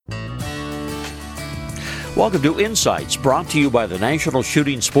Welcome to Insights, brought to you by the National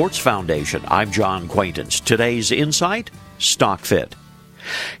Shooting Sports Foundation. I'm John Quaintance. Today's Insight, Stock Fit.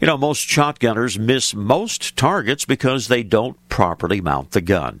 You know, most shotgunners miss most targets because they don't properly mount the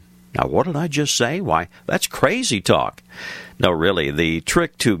gun. Now, what did I just say? Why, that's crazy talk. No, really, the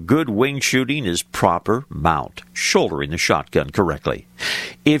trick to good wing shooting is proper mount, shouldering the shotgun correctly.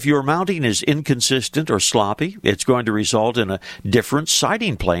 If your mounting is inconsistent or sloppy, it's going to result in a different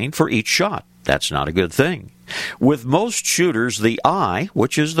sighting plane for each shot. That's not a good thing. With most shooters, the eye,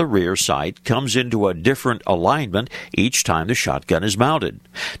 which is the rear sight, comes into a different alignment each time the shotgun is mounted.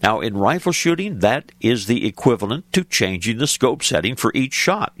 Now, in rifle shooting, that is the equivalent to changing the scope setting for each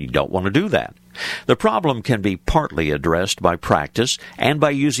shot. You don't want to do that. The problem can be partly addressed by practice and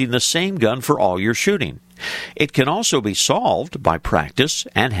by using the same gun for all your shooting. It can also be solved by practice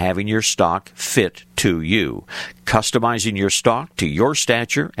and having your stock fit to you, customizing your stock to your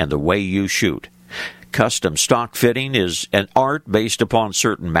stature and the way you shoot. Custom stock fitting is an art based upon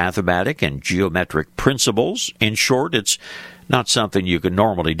certain mathematic and geometric principles. In short, it's not something you can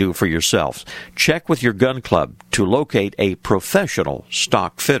normally do for yourself. Check with your gun club to locate a professional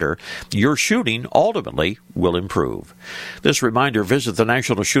stock fitter. Your shooting ultimately will improve. This reminder, visit the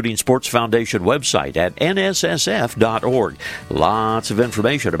National Shooting Sports Foundation website at nssf.org. Lots of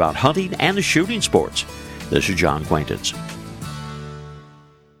information about hunting and the shooting sports. This is John Quaintance.